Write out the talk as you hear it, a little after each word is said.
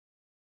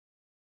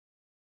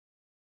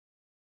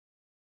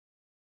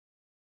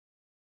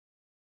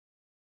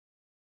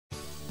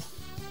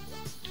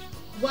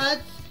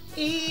What's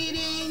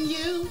eating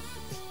you?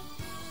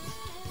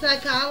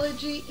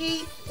 Psychology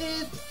Eats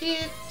is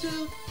here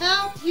to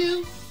help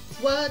you.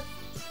 What's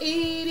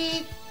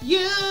eating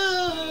you?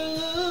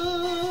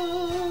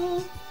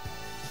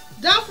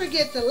 Don't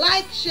forget to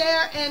like,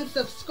 share, and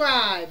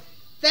subscribe.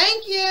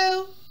 Thank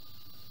you.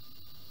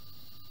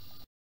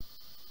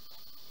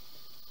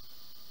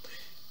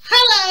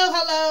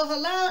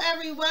 Hello,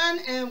 everyone,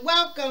 and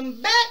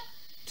welcome back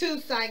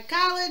to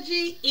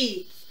Psychology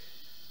Eats.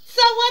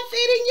 So what's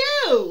eating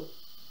you?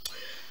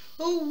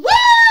 Woo!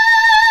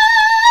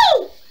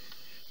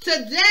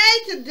 Today,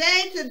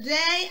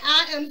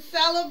 I am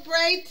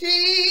celebrating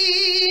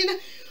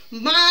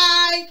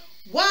my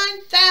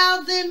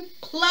 1,000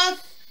 plus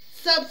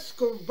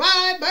subscribers.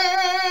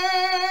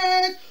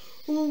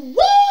 Woo!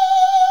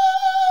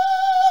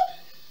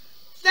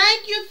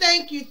 Thank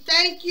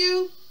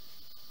you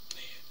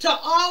to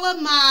all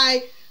of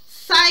my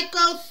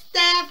psycho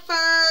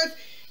staffers,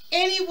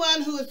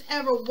 anyone who has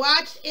ever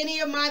watched any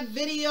of my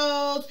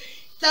videos,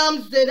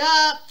 thumbs it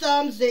up,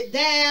 thumbs it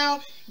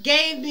down,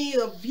 gave me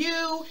a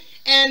view,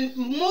 and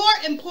more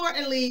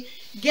importantly,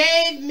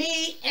 gave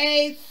me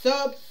a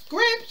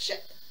subscription.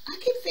 I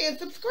keep saying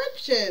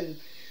subscription.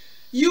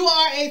 You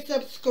are a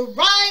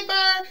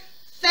subscriber.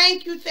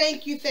 Thank you.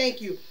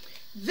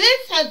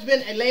 This has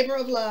been a labor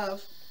of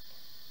love.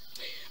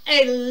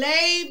 A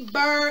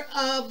labor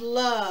of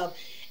love.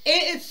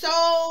 It is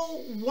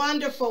so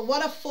wonderful.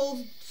 What a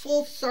full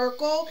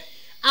circle.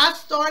 I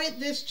started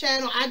this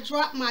channel. I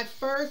dropped my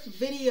first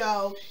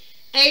video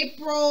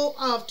April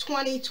of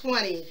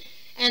 2020.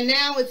 And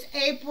now it's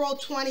April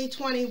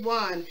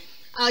 2021.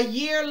 A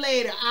year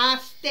later, I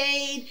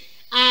stayed.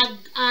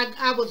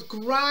 I was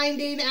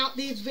grinding out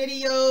these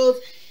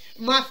videos.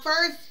 My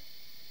first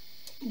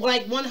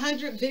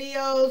 100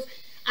 videos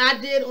I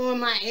did on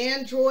my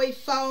Android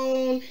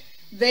phone.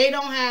 They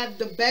don't have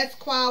the best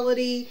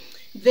quality.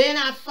 Then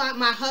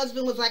my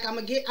husband was like,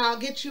 I'll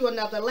get you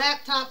another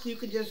laptop so you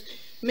can just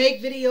make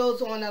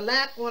videos on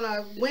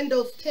a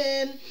Windows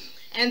 10.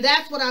 And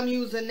that's what I'm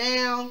using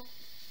now.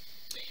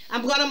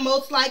 I'm gonna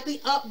most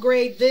likely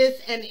upgrade this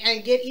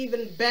and get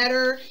even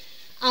better,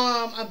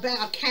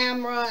 a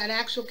camera, an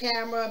actual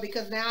camera,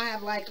 because now I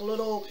have like a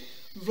little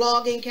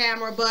vlogging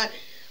camera. But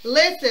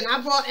listen,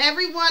 I brought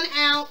everyone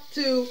out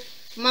to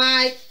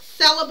my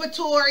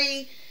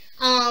celebratory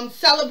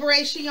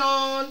celebration.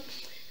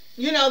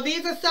 You know,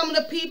 these are some of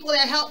the people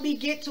that helped me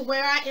get to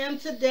where I am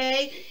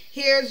today.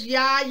 Here's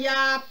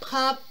Yaya,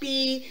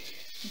 Puppy,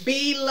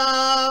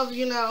 B-Love.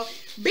 You know,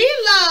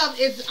 B-Love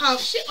is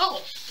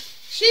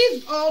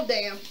she's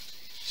damn.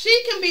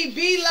 She can be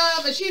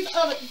B-Love, and she's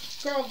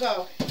girl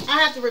go. I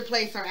have to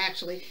replace her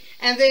actually.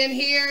 And then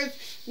here's,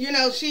 you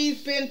know,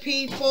 she's been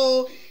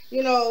people.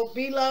 You know,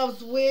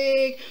 B-Love's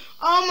wig.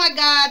 Oh my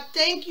God!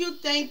 Thank you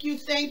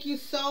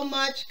so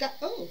much.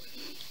 Oh.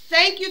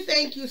 Thank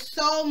you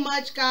so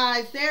much,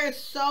 guys. There is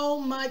so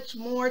much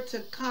more to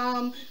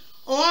come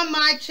on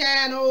my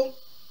channel.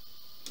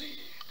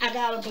 I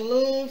got a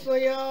balloon for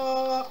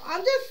y'all.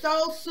 I'm just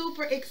so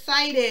super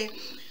excited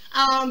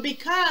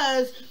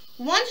because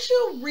once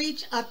you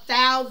reach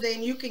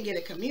 1,000, you can get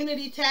a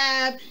community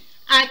tab.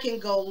 I can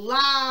go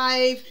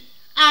live.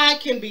 I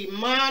can be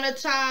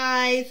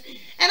monetized.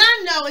 And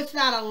I know it's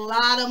not a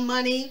lot of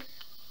money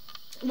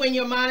when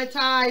you're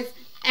monetized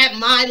at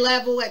my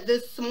level, at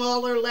this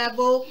smaller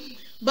level,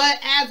 but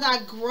as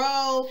I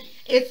grow,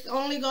 it's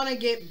only going to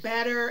get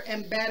better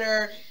and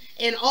better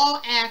in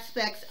all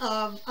aspects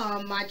of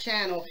my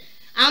channel.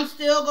 I'm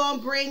still going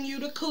to bring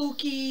you the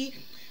kooky,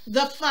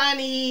 the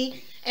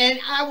funny, and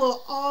I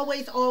will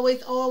always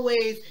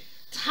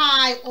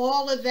tie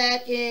all of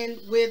that in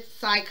with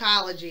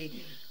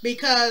psychology,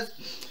 because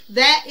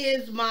that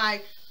is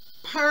my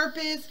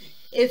purpose,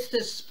 is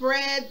to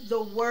spread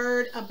the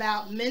word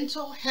about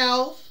mental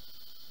health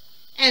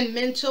and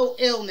mental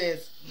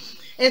illness,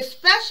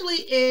 especially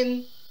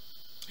in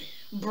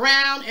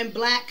brown and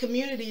black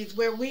communities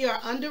where we are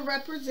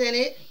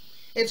underrepresented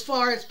as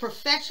far as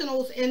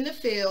professionals in the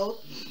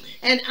field,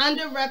 and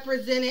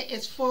underrepresented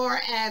as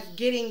far as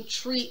getting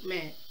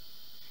treatment.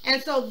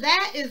 And so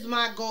that is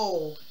my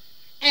goal.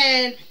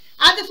 And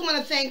I just want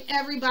to thank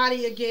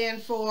everybody again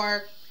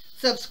for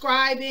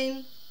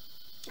subscribing.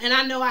 And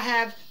I know I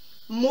have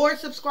more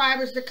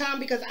subscribers to come,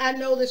 because I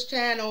know this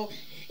channel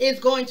is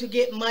going to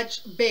get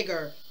much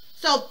bigger.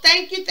 So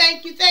thank you.